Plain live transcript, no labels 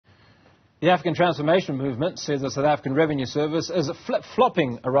The African Transformation Movement says the South African Revenue Service is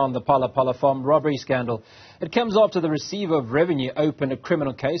flip-flopping around the Phala Phala Farm robbery scandal. It comes after the receiver of revenue opened a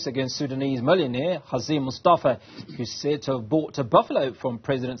criminal case against Sudanese millionaire Hazim Mustafa, who's said to have bought a buffalo from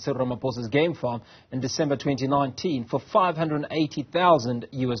President Cyril Ramaphosa's game farm in December 2019 for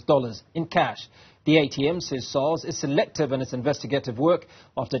 $580,000 in cash. The ATM, says SARS, is selective in its investigative work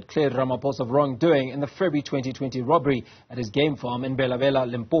after it cleared Ramaphosa of wrongdoing in the February 2020 robbery at his game farm in Bela Bela,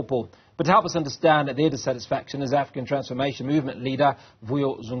 Limpopo. But to help us understand their dissatisfaction is African Transformation Movement leader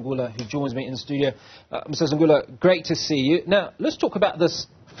Vuyo Zungula, who joins me in the studio. Mr. Zungula, great to see you. Now, let's talk about this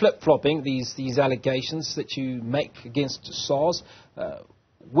flip-flopping, these allegations that you make against SARS.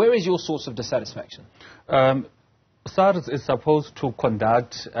 Where is your source of dissatisfaction? SARS is supposed to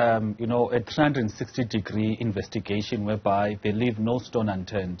conduct, a 360-degree investigation whereby they leave no stone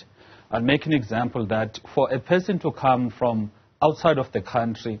unturned. I'll make an example that for a person to come from outside of the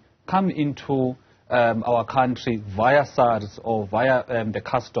country, come into our country via SARS or via the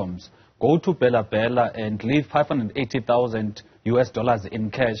customs, go to Bela Bela and leave $580,000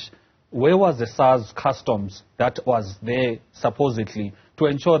 in cash. Where was the SARS customs that was there supposedly to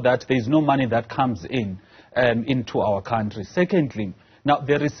ensure that there is no money that comes in into our country? Secondly, now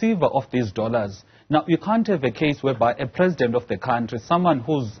the receiver of these dollars, now you can't have a case whereby a president of the country, someone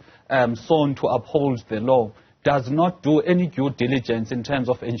who's sworn to uphold the law, does not do any due diligence in terms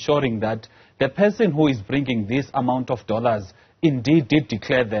of ensuring that the person who is bringing this amount of dollars indeed did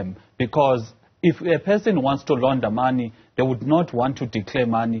declare them. Because if a person wants to launder money, they would not want to declare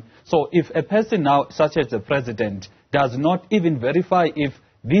money. So if a person now, such as the president, does not even verify if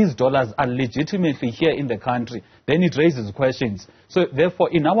these dollars are legitimately here in the country, then it raises questions. So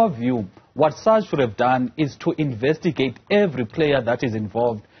therefore, in our view, what SARS should have done is to investigate every player that is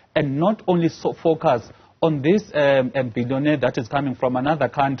involved and not only focus on this billionaire that is coming from another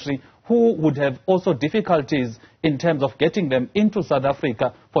country who would have also difficulties in terms of getting them into South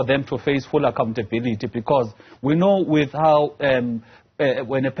Africa for them to face full accountability, because we know with how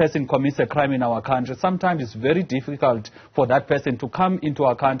when a person commits a crime in our country, sometimes it's very difficult for that person to come into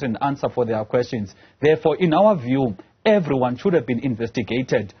our country and answer for their questions. Therefore, in our view, everyone should have been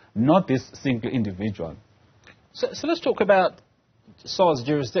investigated, not this single individual. So let's talk about SARS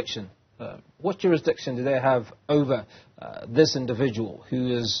jurisdiction. What jurisdiction do they have over this individual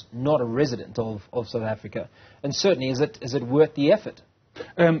who is not a resident of South Africa? And certainly, is it worth the effort?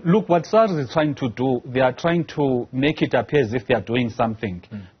 Look, what SARS is trying to do, they are trying to make it appear as if they are doing something.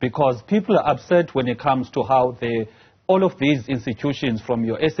 Because people are upset when it comes to how all of these institutions, from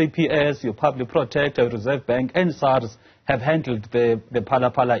your SAPS, your Public Protector, Reserve Bank, and SARS, have handled the Phala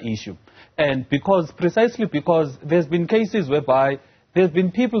Phala issue. And precisely because there's been cases whereby there's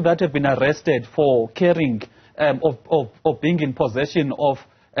been people that have been arrested for carrying or being in possession of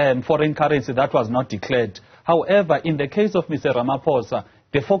foreign currency that was not declared. However, in the case of Mr. Ramaphosa,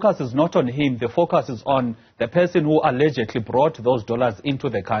 the focus is not on him. The focus is on the person who allegedly brought those dollars into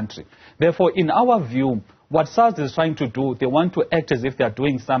the country. Therefore, in our view, what SARS is trying to do, they want to act as if they are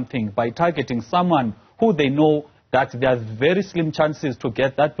doing something by targeting someone who they know that there are very slim chances to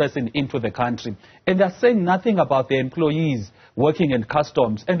get that person into the country. And they're saying nothing about the employees working in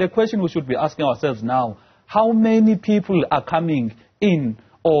customs. And the question we should be asking ourselves now, how many people are coming in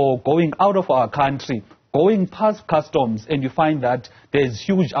or going out of our country, going past customs, and you find that there's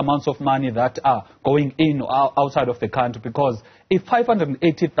huge amounts of money that are going in or outside of the country? Because if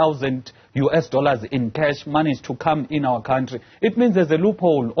 $580,000 in cash managed to come in our country, it means there's a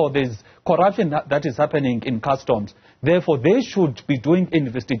loophole or there's corruption that is happening in customs. Therefore, they should be doing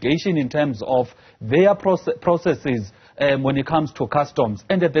investigation in terms of their processes when it comes to customs.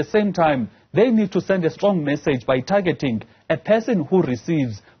 And at the same time, they need to send a strong message by targeting a person who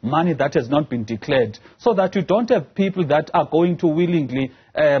receives money that has not been declared, so that you don't have people that are going to willingly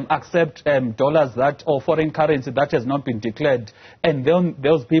accept dollars or foreign currency that has not been declared. And then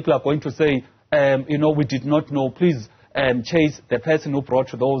those people are going to say, we did not know, please chase the person who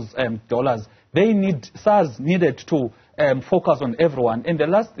brought those dollars. SARS needed to focus on everyone. And the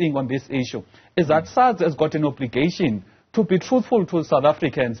last thing on this issue is that SARS has got an obligation to be truthful to South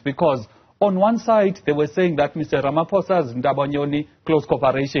Africans, because on one side, they were saying that Mr. Ramaphosa's Ndabanyoni close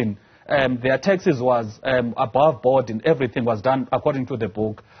cooperation, their taxes was above board and everything was done according to the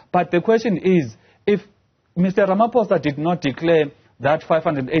book. But the question is, if Mr. Ramaphosa did not declare that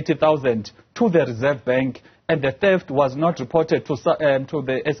 580,000 to the Reserve Bank and the theft was not reported to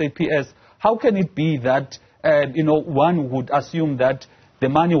the SAPS, how can it be that one would assume that the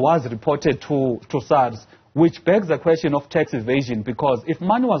money was reported to SARS? which begs the question of tax evasion, because if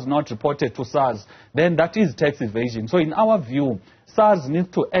money was not reported to SARS, then that is tax evasion. So in our view, SARS needs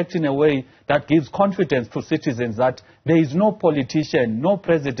to act in a way that gives confidence to citizens that there is no politician, no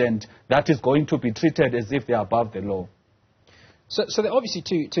president that is going to be treated as if they are above the law. So there are obviously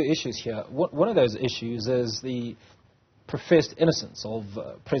two issues here. One of those issues is the professed innocence of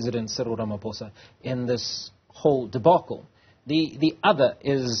President Cyril Ramaphosa in this whole debacle. The other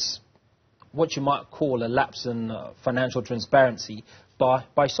is what you might call a lapse in financial transparency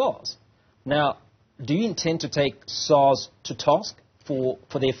by SARS. Now, do you intend to take SARS to task for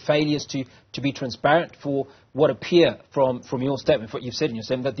their failures to be transparent, for what appear from your statement, what you've said in your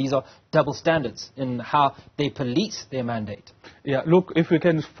statement, that these are double standards in how they police their mandate? Yeah, look, if we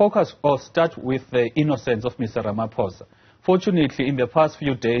can focus or start with the innocence of Mr. Ramaphosa. Fortunately, in the past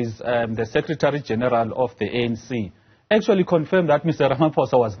few days, the Secretary General of the ANC actually confirmed that Mr.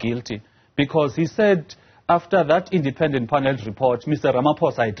 Ramaphosa was guilty, because he said after that independent panel report, Mr.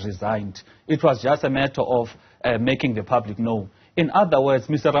 Ramaphosa had resigned. It was just a matter of making the public know. In other words,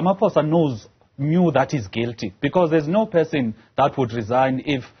 Mr. Ramaphosa knew that he's guilty, because there's no person that would resign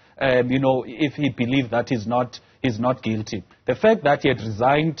if he believed that he's not guilty. The fact that he had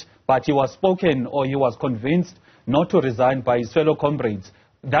resigned, but he was spoken or he was convinced not to resign by his fellow comrades,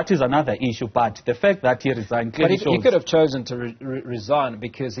 that is another issue. But the fact that he resigned clearly shows... But he could have chosen to resign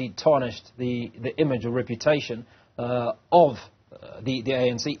because he tarnished the image or reputation of the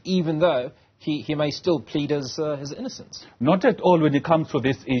ANC, even though he may still plead his innocence. Not at all when it comes to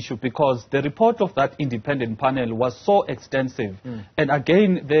this issue, because the report of that independent panel was so extensive. And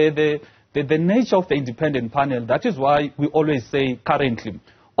again, the nature of the independent panel, that is why we always say currently,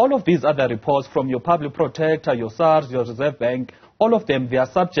 all of these other reports from your public protector, your SARS, your Reserve Bank, all of them, they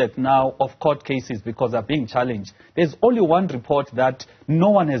are subject now of court cases because they're being challenged. There's only one report that no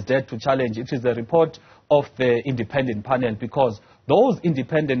one has dared to challenge. It is the report of the independent panel, because those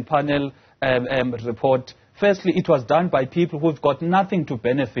independent panel report, firstly, it was done by people who've got nothing to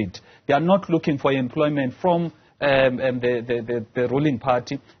benefit. They are not looking for employment from the ruling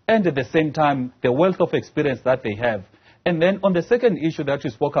party, and at the same time, the wealth of experience that they have. And then on the second issue that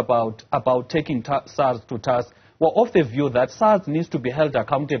you spoke about taking SARS to task, we're of the view that SARS needs to be held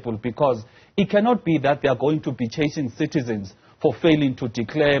accountable, because it cannot be that they are going to be chasing citizens for failing to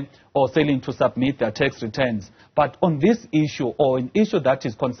declare or failing to submit their tax returns. But on this issue, or an issue that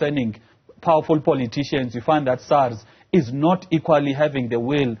is concerning powerful politicians, you find that SARS is not equally having the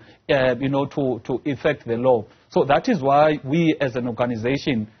will to effect the law. So that is why we as an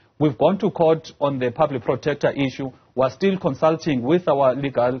organization, we've gone to court on the public protector issue. We're still consulting with our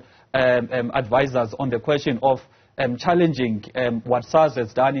legal advisors on the question of challenging what SARS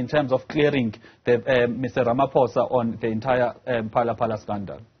has done in terms of clearing Mr. Ramaphosa on the entire Phala Phala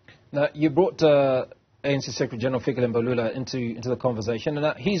scandal. Now, you brought ANC Secretary General Fikile Mbalula into the conversation,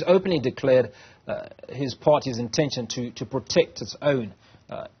 and he's openly declared his party's intention to protect its own,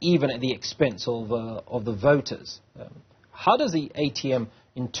 even at the expense of the voters. How does the ATM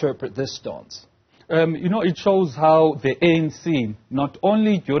interpret this stance? It shows how the ANC, not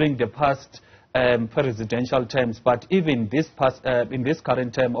only during the past presidential terms, but even in this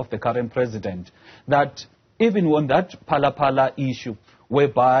current term of the current president, that even on that Phala Phala issue,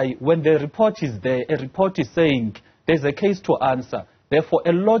 whereby when the report is there, a report is saying there's a case to answer. Therefore,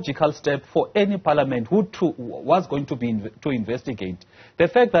 a logical step for any parliament who was going to be to investigate. The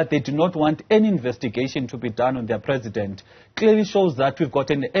fact that they do not want any investigation to be done on their president clearly shows that we've got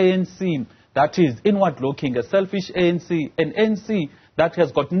an ANC that is inward-looking, a selfish ANC, an ANC that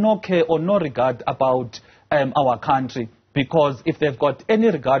has got no care or no regard about our country. Because if they've got any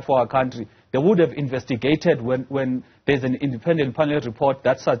regard for our country, they would have investigated when there's an independent panel report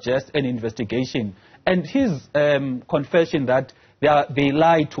that suggests an investigation. And his confession that they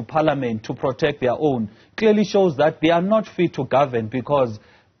lie to Parliament to protect their own clearly shows that they are not fit to govern, because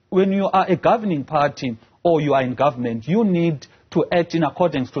when you are a governing party or you are in government, you need to act in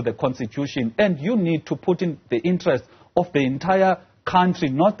accordance to the Constitution, and you need to put in the interest of the entire country,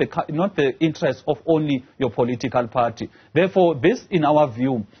 not the interest of only your political party. Therefore, this, in our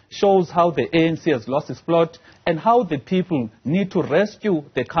view, shows how the ANC has lost its plot and how the people need to rescue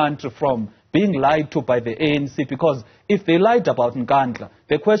the country from being lied to by the ANC, because if they lied about Nkandla,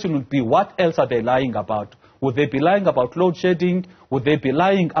 the question would be, what else are they lying about? Would they be lying about load shedding? Would they be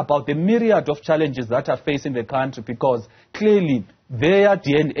lying about the myriad of challenges that are facing the country? Because clearly their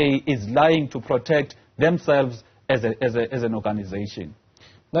DNA is lying to protect themselves as an organization.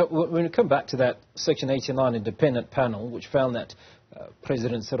 Now, when we come back to that Section 89 independent panel, which found that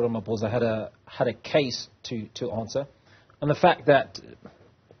President Cyril Ramaphosa had a case to answer, and the fact that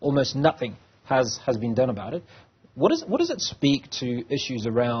almost nothing has been done about it. What does it speak to issues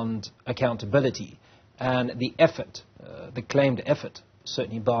around accountability and the effort, the claimed effort,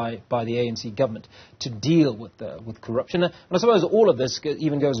 certainly by the ANC government, to deal with corruption? And I suppose all of this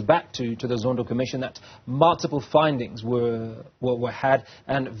even goes back to the Zondo Commission, that multiple findings were had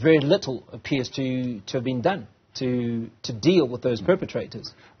and very little appears to have been done to deal with those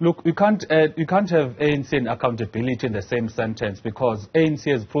perpetrators. Look, you can't have ANC and accountability in the same sentence, because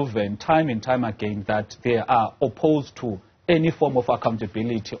ANC has proven time and time again that they are opposed to any form of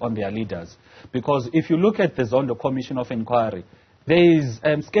accountability on their leaders. Because if you look at the Zondo Commission of Inquiry, there is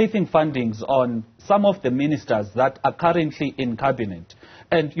scathing findings on some of the ministers that are currently in cabinet.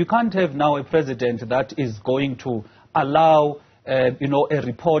 And you can't have now a president that is going to allow a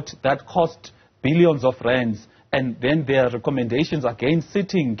report that cost billions of rands, and then their recommendations against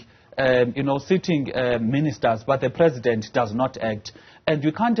sitting ministers, but the president does not act. And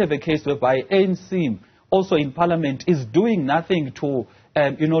you can't have a case whereby ANC, also in parliament, is doing nothing to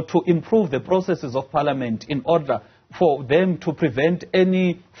improve the processes of parliament in order for them to prevent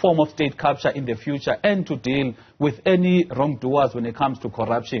any form of state capture in the future and to deal with any wrongdoers when it comes to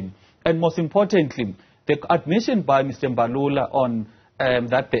corruption. And most importantly, the admission by Mr. Mbalula on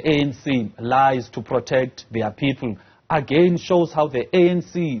that the ANC lies to protect their people, again shows how the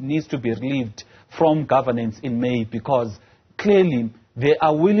ANC needs to be relieved from governance in May, because clearly they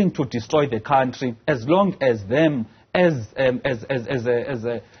are willing to destroy the country as long as them as an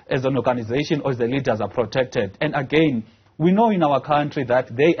organization or as the leaders are protected. And again, we know in our country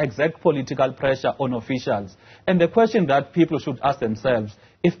that they exert political pressure on officials. And the question that people should ask themselves,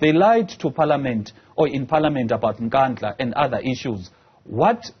 if they lied to Parliament or in Parliament about Nkandla and other issues,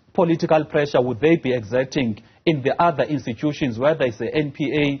 what political pressure would they be exerting in the other institutions, whether it's the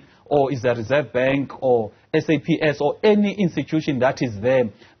NPA or is the Reserve Bank or SAPS or any institution that is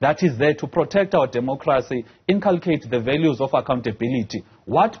there to protect our democracy, inculcate the values of accountability?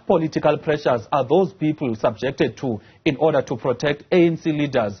 What political pressures are those people subjected to in order to protect ANC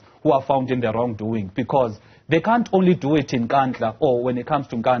leaders who are found in the wrongdoing? Because they can't only do it in Nkandla or when it comes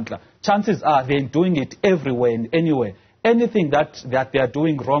to Nkandla. Chances are they're doing it everywhere and anywhere. Anything that they are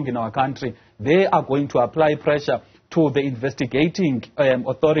doing wrong in our country, they are going to apply pressure to the investigating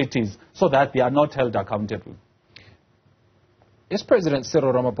authorities so that they are not held accountable. Is President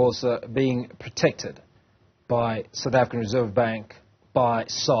Cyril Ramaphosa being protected by South African Reserve Bank, by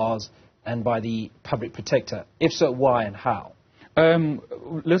SARS, and by the Public Protector? If so, why and how?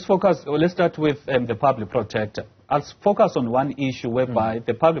 Let's start with the Public Protector. I'll focus on one issue whereby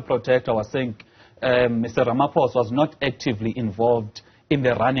the Public Protector was saying Mr. Ramaphosa was not actively involved in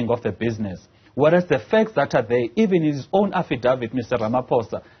the running of the business. Whereas the facts that are there, even in his own affidavit, Mr.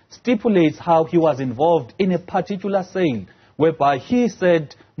 Ramaphosa stipulates how he was involved in a particular sale, whereby he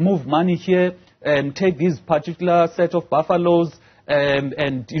said, move money here, take this particular set of buffaloes,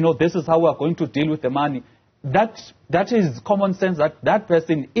 and this is how we are going to deal with the money. That is common sense, that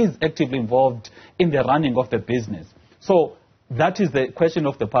person is actively involved in the running of the business. So that is the question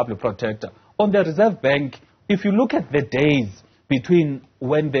of the Public Protector. On the Reserve Bank, if you look at the days between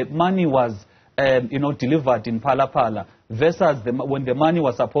when the money was delivered in Phala Phala versus when the money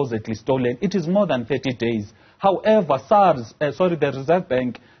was supposedly stolen, it is more than 30 days. However, the Reserve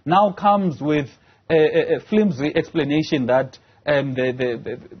Bank now comes with a flimsy explanation that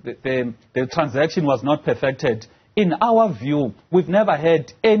the transaction was not perfected. In our view, we've never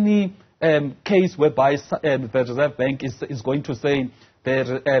had any case whereby the Reserve Bank is going to say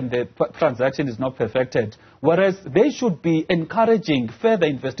the transaction is not perfected, whereas they should be encouraging further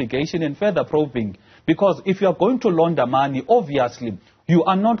investigation and further probing, because if you are going to launder money, obviously you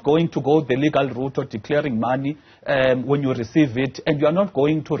are not going to go the legal route of declaring money when you receive it, and you are not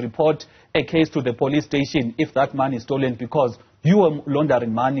going to report a case to the police station if that money is stolen because you are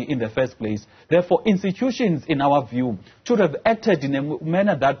laundering money in the first place. Therefore, institutions, in our view, should have acted in a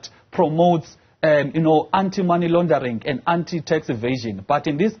manner that promotes anti-money laundering and anti-tax evasion. But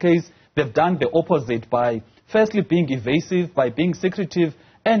in this case, they've done the opposite by firstly being evasive, by being secretive,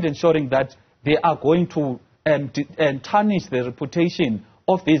 and ensuring that they are going to tarnish the reputation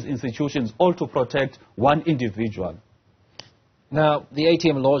of these institutions, all to protect one individual. Now, the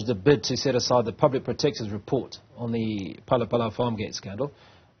ATM lodged a bid to set aside the Public Protector's report on the Phala Phala Farm gate scandal.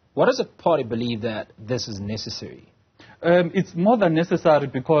 Why does the party believe that this is necessary? It's more than necessary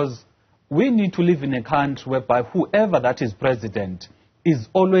because we need to live in a country whereby whoever that is president is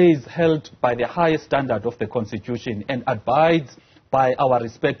always held by the highest standard of the Constitution and abides by our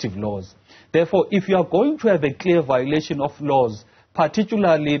respective laws. Therefore, if you are going to have a clear violation of laws,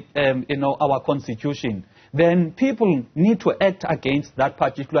 particularly our Constitution, then people need to act against that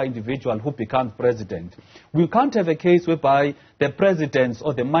particular individual who becomes president. We can't have a case whereby the presidents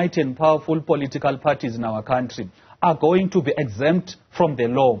or the mighty and powerful political parties in our country are going to be exempt from the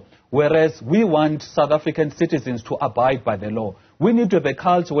law, whereas we want South African citizens to abide by the law. We need to have a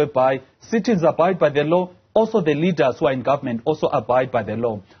culture whereby citizens abide by the law, also the leaders who are in government also abide by the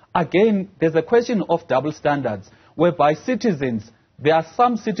law. Again, there's a question of double standards, whereby citizens, there are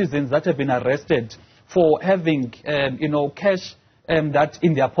some citizens that have been arrested for having, cash that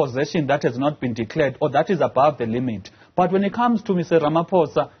in their possession that has not been declared or that is above the limit. But when it comes to Mr.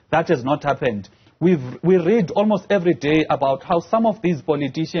 Ramaphosa, that has not happened. We read almost every day about how some of these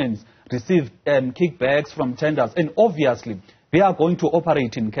politicians receive kickbacks from tenders, and obviously they are going to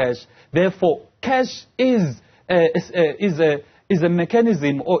operate in cash. Therefore, cash is a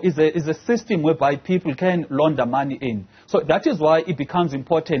mechanism or is a system whereby people can launder money in. So that is why it becomes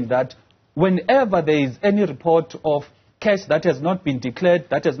important that whenever there is any report of cash that has not been declared,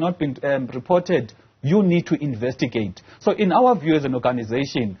 that has not been reported, you need to investigate. So in our view as an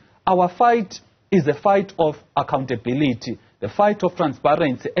organization, our fight is a fight of accountability, the fight of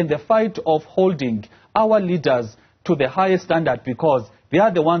transparency, and the fight of holding our leaders to the highest standard, because they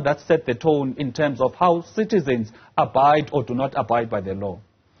are the ones that set the tone in terms of how citizens abide or do not abide by the law.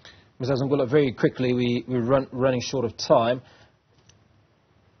 Mr. Zungula, very quickly, we're running short of time.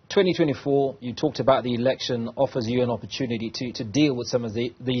 2024, you talked about the election offers you an opportunity to deal with some of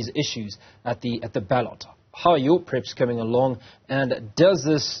these issues at the ballot. How are your preps coming along, and does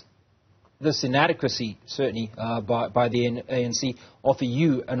this inadequacy, certainly by the ANC, offer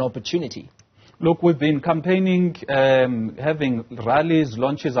you an opportunity? Look, we've been campaigning, having rallies,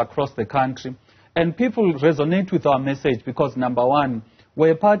 launches across the country, and people resonate with our message because, number one,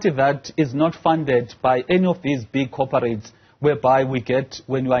 we're a party that is not funded by any of these big corporates whereby we get,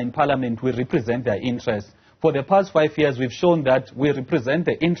 when you are in parliament, we represent their interests. For the past 5 years, we've shown that we represent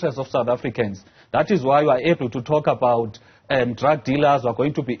the interests of South Africans. That is why we are able to talk about drug dealers who are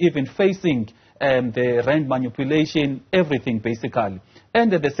going to be even facing the rent manipulation, everything basically.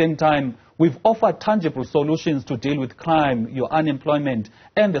 And at the same time, we've offered tangible solutions to deal with crime, your unemployment,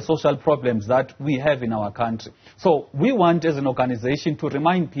 and the social problems that we have in our country. So we want as an organization to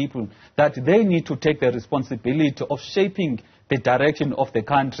remind people that they need to take the responsibility of shaping the direction of the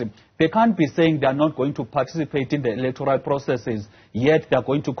country. They can't be saying they are not going to participate in the electoral processes, yet they are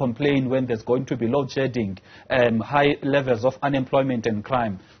going to complain when there's going to be load shedding, high levels of unemployment and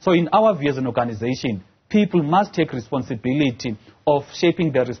crime. So in our view as an organization, people must take responsibility of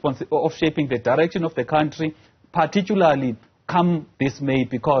shaping the direction of the country, particularly come this May,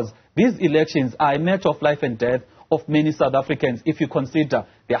 because these elections are a matter of life and death of many South Africans if you consider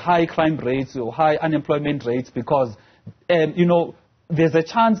the high crime rates or high unemployment rates, because there's a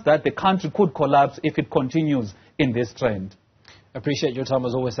chance that the country could collapse if it continues in this trend. Appreciate your time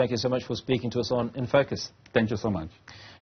as always. Thank you so much for speaking to us on In Focus. Thank you so much.